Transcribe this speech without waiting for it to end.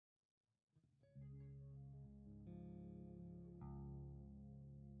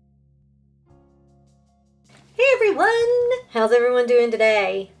everyone! How's everyone doing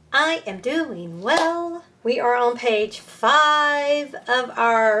today? I am doing well. We are on page 5 of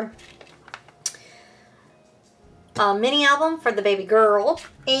our mini album for the baby girl.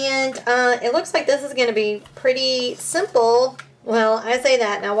 And it looks like this is going to be pretty simple. Well, I say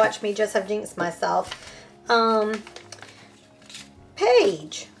that, now watch me just have jinxed myself.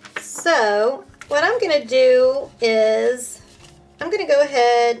 Page. So, what I'm going to do is I'm going to go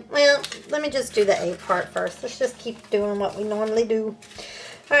ahead, well, let me just do the A part first. Let's just keep doing what we normally do.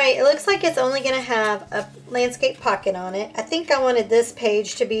 Alright, it looks like it's only going to have a landscape pocket on it. I think I wanted this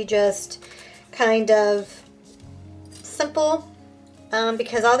page to be just kind of simple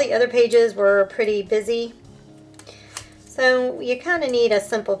because all the other pages were pretty busy. So you kind of need a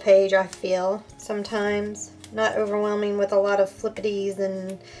simple page, I feel, sometimes. Not overwhelming with a lot of flippities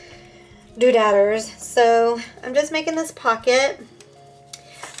and doodadders. So I'm just making this pocket.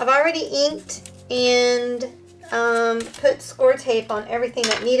 I've already inked and put score tape on everything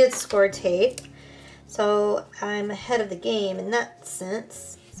that needed score tape. So I'm ahead of the game in that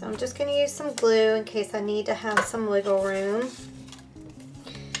sense. So I'm just going to use some glue in case I need to have some wiggle room.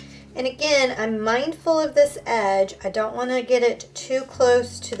 And again, I'm mindful of this edge. I don't want to get it too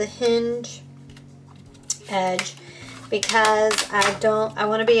close to the hinge edge because I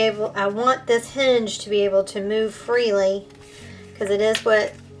want this hinge to be able to move freely because it is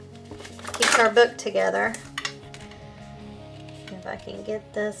what keeps our book together. If I can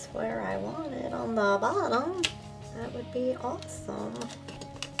get this where I want it on the bottom, that would be awesome.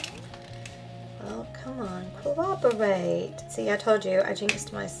 Well, come on, cooperate. See, I told you, I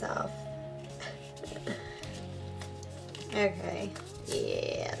jinxed myself. Okay,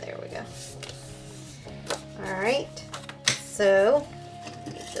 yeah, there we go. Alright, so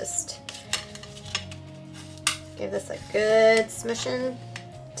just give this a good smushing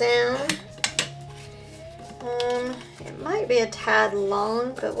down. It might be a tad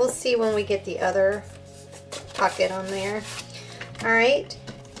long, but we'll see when we get the other pocket on there. Alright,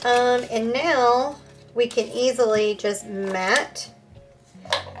 and now we can easily just mat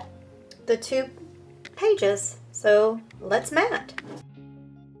the 2 pages. So let's mat.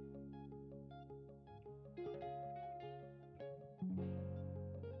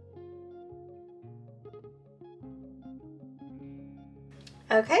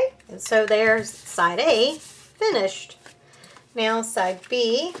 Okay, and so there's side A finished. Now side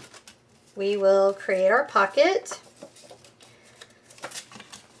B, we will create our pocket.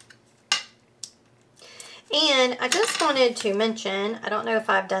 And I just wanted to mention, I don't know if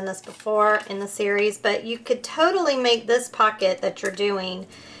I've done this before in the series, but you could totally make this pocket that you're doing,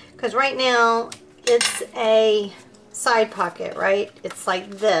 because right now it's a side pocket, right? It's like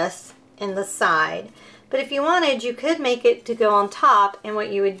this in the side. But if you wanted, you could make it to go on top, and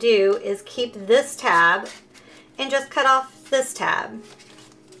what you would do is keep this tab and just cut off this tab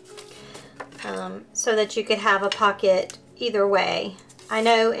so that you could have a pocket either way. I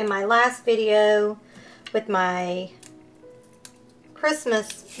know in my last video with my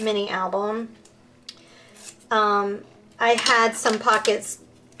Christmas mini album, I had some pockets.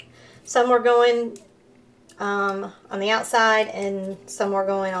 Some were going on the outside and some were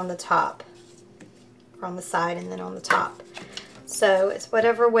going on the top. On the side and then on the top. So it's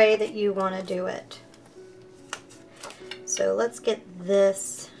whatever way that you want to do it. So let's get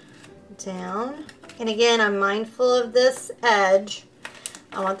this down. And again, I'm mindful of this edge.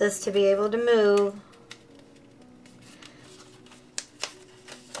 I want this to be able to move.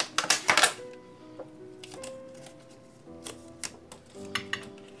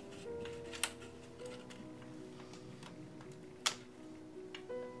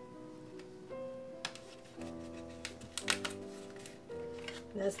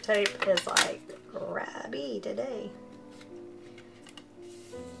 This tape is like grabby today.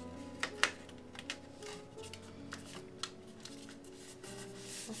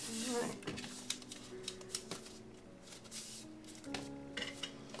 Alright.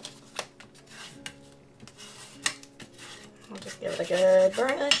 I'll just give it a good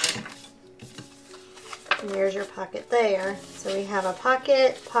burnish. And there's your pocket there. So we have a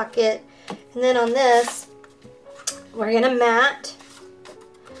pocket, pocket, and then on this, we're gonna mat.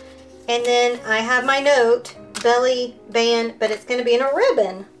 And then I have my note, belly band, but it's going to be in a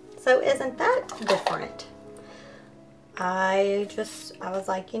ribbon. So isn't that different? I was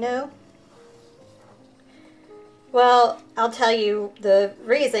like, you know. Well, I'll tell you the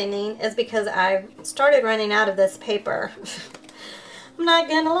reasoning is because I started running out of this paper. I'm not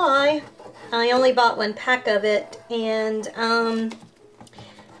going to lie. I only bought 1 pack of it. And,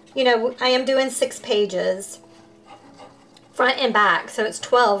 you know, I am doing 6 pages front and back, so it's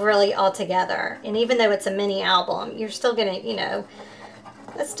 12 really altogether. And even though it's a mini album, you're still gonna, you know,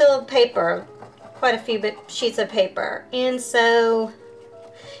 it's still paper, quite a few sheets of paper. And so,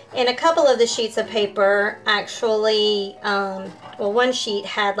 and a couple of the sheets of paper actually, well, one sheet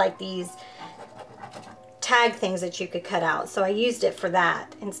had like these tag things that you could cut out, so I used it for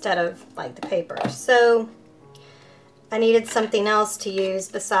that instead of like the paper. So I needed something else to use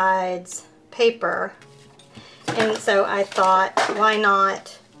besides paper, and so I thought, why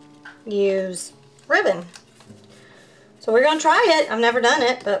not use ribbon? So we're gonna try it. I've never done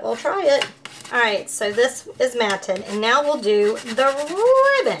it, but we'll try it. All right, so this is matted, and now we'll do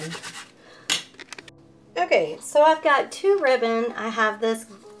the ribbon. Okay, so I've got 2 ribbon. I have this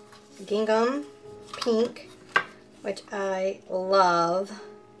gingham pink, which I love,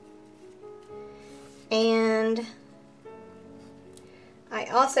 and I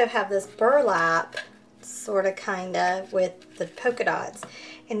also have this burlap, sort of kind of, with the polka dots.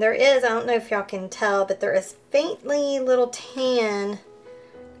 And there is, I don't know if y'all can tell, but there is faintly little tan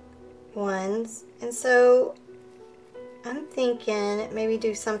ones. And so I'm thinking maybe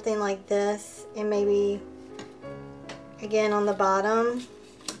do something like this, and maybe again on the bottom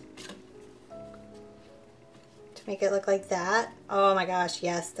to make it look like that. Oh my gosh,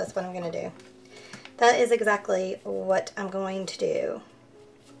 yes, that's what I'm gonna do. That is exactly what I'm going to do.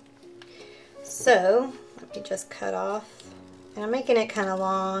 So let me just cut off, and I'm making it kind of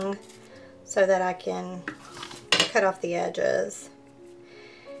long so that I can cut off the edges.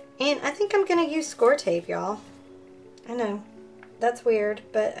 And I think I'm gonna use score tape, y'all. I know, that's weird,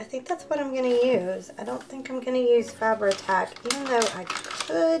 but I think that's what I'm gonna use. I don't think I'm gonna use Fabri-Tac, even though I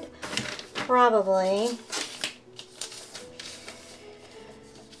could probably.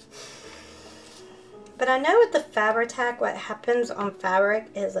 But I know with the Fabri-Tac, what happens on fabric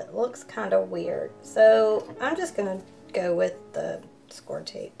is it looks kind of weird. So I'm just gonna go with the score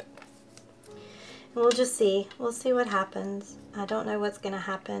tape. And we'll just see. We'll see what happens. I don't know what's gonna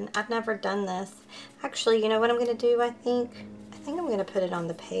happen. I've never done this. Actually, you know what I'm gonna do, I think I'm gonna put it on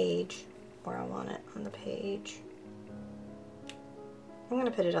the page where I want it, on the page. I'm gonna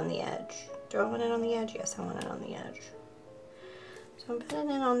put it on the edge. Do I want it on the edge? Yes, I want it on the edge. So I'm putting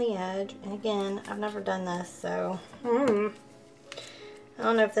it on the edge, and again, I've never done this, so I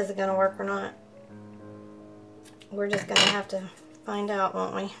don't know if this is gonna work or not. We're just gonna have to find out,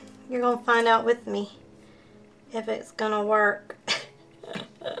 won't we? You're gonna find out with me if it's gonna work,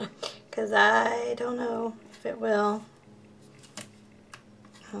 because I don't know if it will.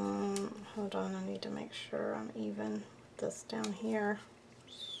 Hold on, I need to make sure I'm even with this down here.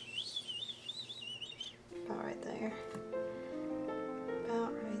 About right there.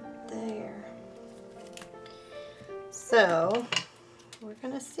 About right there. So we're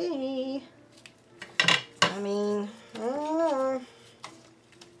gonna see. I mean, y'all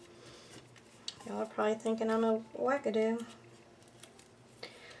are probably thinking I'm a wackadoo,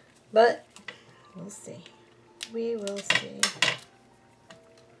 but we'll see. We will see.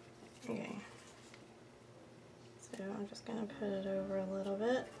 Okay. So I'm just gonna put it over a little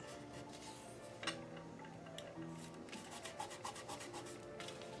bit.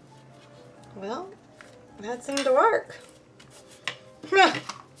 Well, that seemed to work.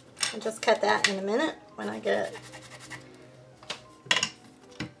 I'll just cut that in a minute when I get it.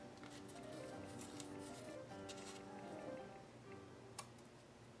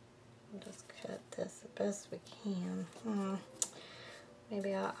 I'll just cut this the best we can.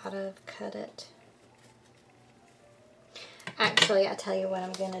 Maybe I ought to have cut it. Actually, I'll tell you what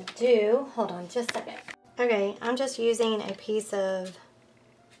I'm going to do. Hold on just a second. Okay, I'm just using a piece of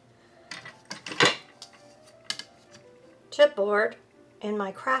chipboard and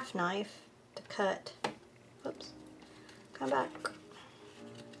my craft knife to cut. Oops, come back.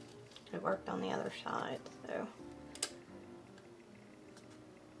 It worked on the other side, so.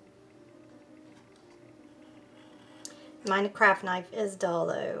 My craft knife is dull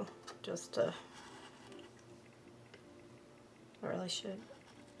though, just to, I really should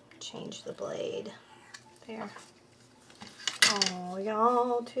change the blade. There. Oh,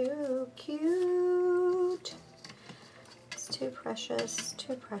 y'all, too cute. It's too precious,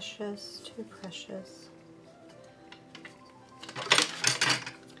 too precious, too precious.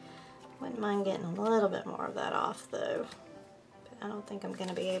 Wouldn't mind getting a little bit more of that off though, but I don't think I'm going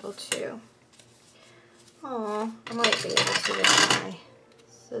to be able to. Oh, I might be able to with my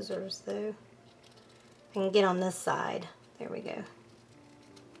scissors though. I can get on this side. There we go.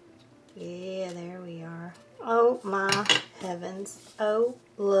 Yeah, there we are. Oh my heavens. Oh,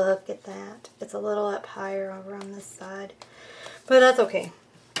 look at that. It's a little up higher over on this side. But that's okay.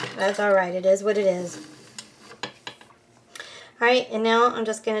 That's alright. It is what it is. Alright, and now I'm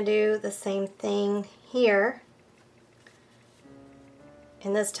just going to do the same thing here.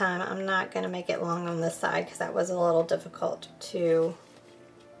 And this time I'm not going to make it long on this side because that was a little difficult to...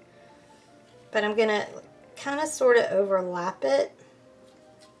 But I'm going to kind of sort of overlap it.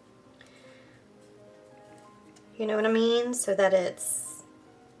 You know what I mean? So that it's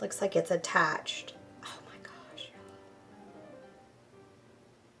looks like it's attached. Oh my gosh.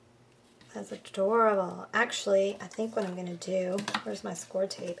 That's adorable. Actually, I think what I'm going to do, where's my score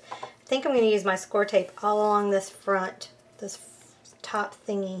tape? I think I'm going to use my score tape all along this front, this top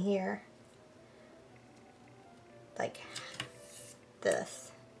thingy here. Like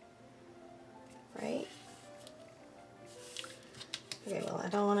this. Right? Okay, well, I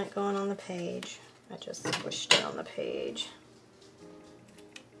don't want it going on the page. I just squished it on the page.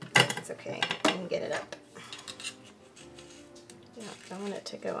 It's okay. I can get it up. Yeah, I want it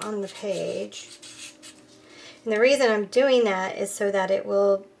to go on the page. And the reason I'm doing that is so that it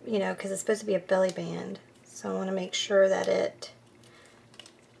will, you know, because it's supposed to be a belly band. So I want to make sure that it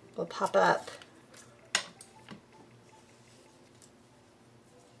will pop up.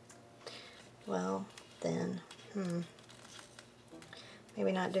 Well, then,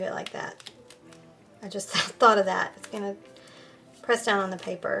 maybe not do it like that. I just thought of that. It's going to press down on the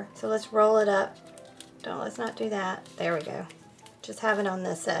paper. So let's roll it up. Let's not do that. There we go. Just have it on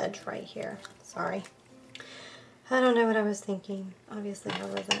this edge right here. Sorry. I don't know what I was thinking. Obviously I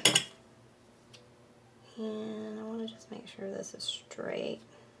wasn't. And I want to just make sure this is straight.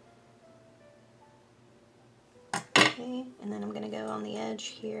 Okay, and then I'm going to go on the edge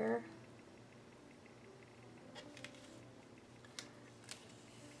here.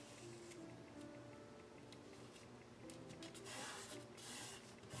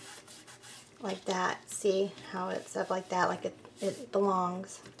 Like that. See how it's up like that, like it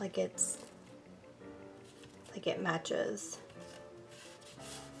belongs, like it matches.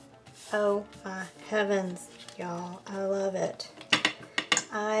 Oh my heavens, y'all, I love it.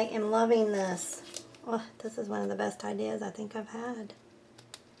 I am loving this. Oh, this is one of the best ideas I think I've had.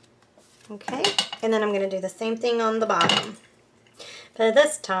 Okay, and then I'm going to do the same thing on the bottom. But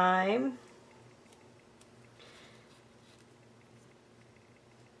this time,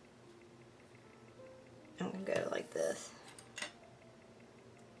 I'm going to go like this.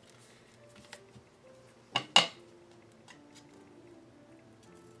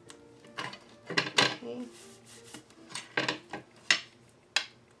 Okay.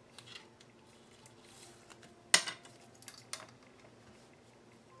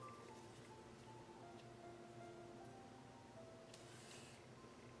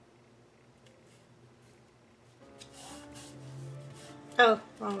 Oh,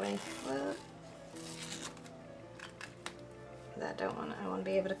 wrong way. What? I want to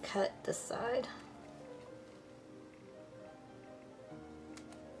be able to cut this side.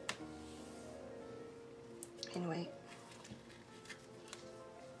 Anyway,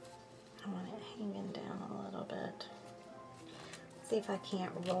 I want it hanging down a little bit. See if I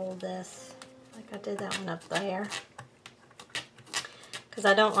can't roll this like I did that one up there, because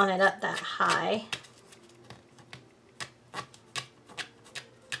I don't want it up that high.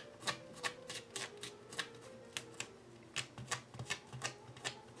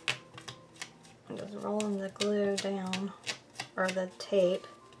 I'm just rolling the glue down, or the tape.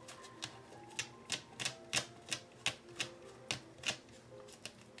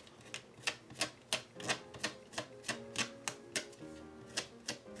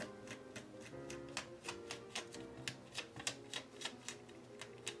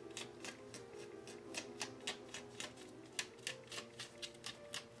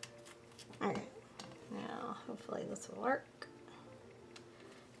 Alright, now hopefully this will work,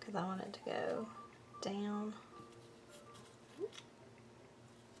 because I want it to go down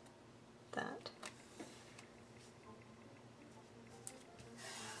that.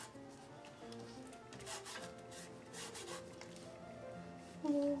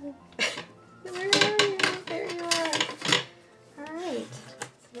 Where are you? There you are. Alright, so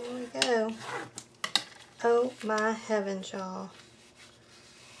there we go. Oh my heavens, y'all.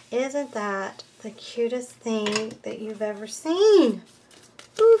 Isn't that the cutest thing that you've ever seen?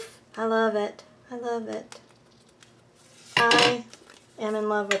 Oof, I love it. I love it. I am in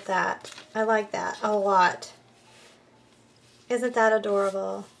love with that. I like that a lot. Isn't that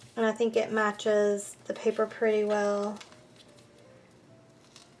adorable? And I think it matches the paper pretty well.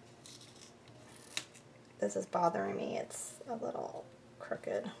 This is bothering me. It's a little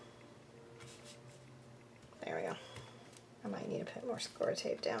crooked. There we go. I might need to put more score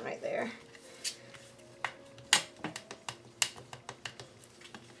tape down right there. Let's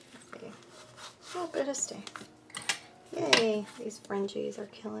see. A little bit of stay. Yay, these fringes are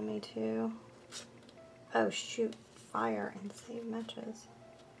killing me too. Oh shoot, fire and save matches.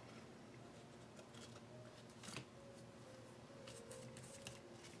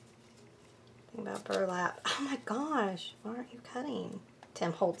 Think about burlap. Oh my gosh, why aren't you cutting?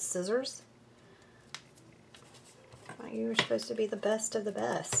 Tim holds scissors. Well, you were supposed to be the best of the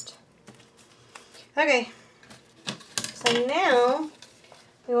best. Okay, so now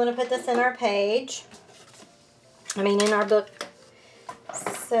we want to put this in our page. In our book.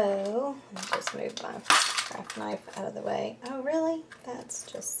 So, let me just move my craft knife out of the way. Oh, really? That's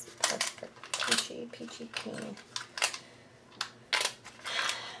just peachy keen.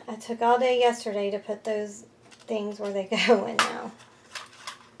 I took all day yesterday to put those things where they go in now.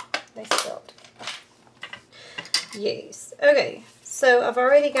 They spilled. Yes. Okay, so I've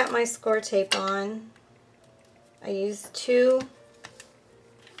already got my score tape on. I used 2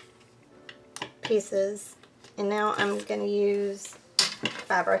 pieces. And now I'm going to use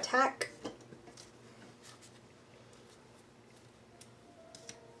Fabri-Tac.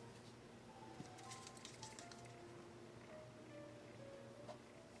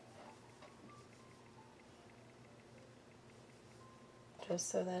 Just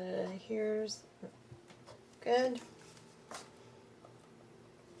so that it adheres good.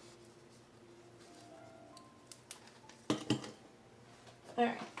 All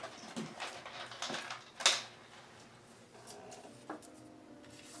right.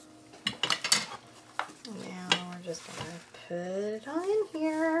 Just gonna put it on in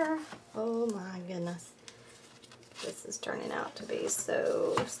here. Oh my goodness. This is turning out to be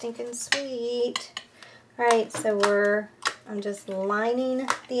so stinking sweet. Alright, so I'm just lining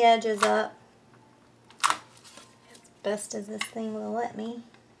the edges up as best as this thing will let me.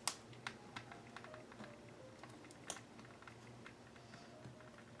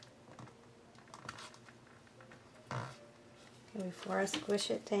 And before I squish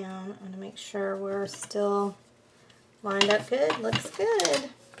it down, I'm gonna make sure we're still lined up good. Looks good.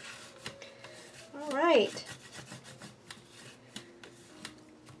 All right.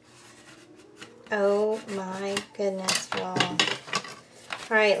 Oh my goodness, y'all. All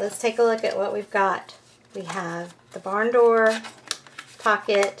right, let's take a look at what we've got. We have the barn door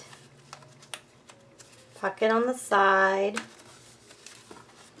pocket, pocket on the side,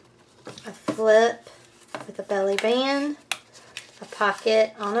 a flip with a belly band, a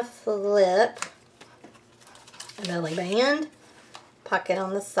pocket on a flip, belly band, pocket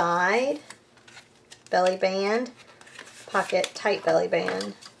on the side, belly band, pocket, tight belly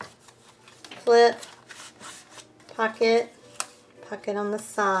band, flip, pocket, pocket on the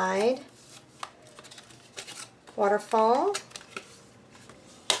side, waterfall,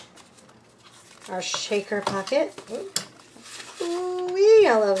 our shaker pocket. Ooh-wee,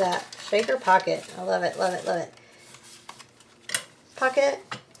 I love that. Shaker pocket. I love it, love it, love it. Pocket,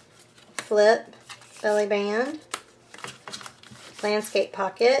 flip, belly band, landscape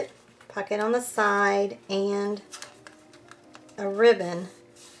pocket, pocket on the side, and a ribbon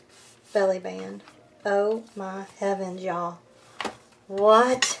belly band. Oh my heavens, y'all.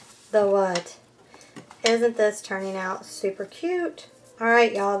 What the what? Isn't this turning out super cute?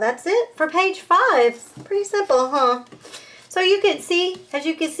 Alright, y'all, that's it for page 5. Pretty simple, huh? So you can see, as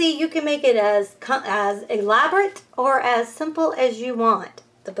you can see, you can make it as elaborate or as simple as you want,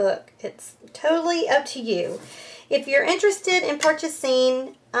 the book. It's totally up to you. If you're interested in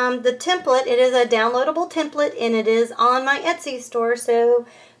purchasing the template, it is a downloadable template and it is on my Etsy store, so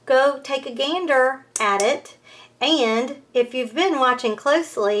go take a gander at it. And if you've been watching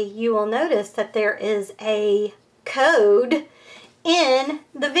closely, you will notice that there is a code in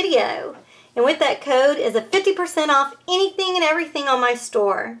the video. And with that code is a 50% off anything and everything on my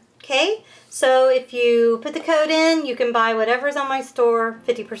store. Okay? So if you put the code in, you can buy whatever's on my store,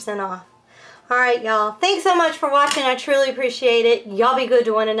 50% off. Alright, y'all. Thanks so much for watching. I truly appreciate it. Y'all be good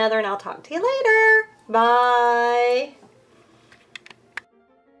to one another, and I'll talk to you later. Bye.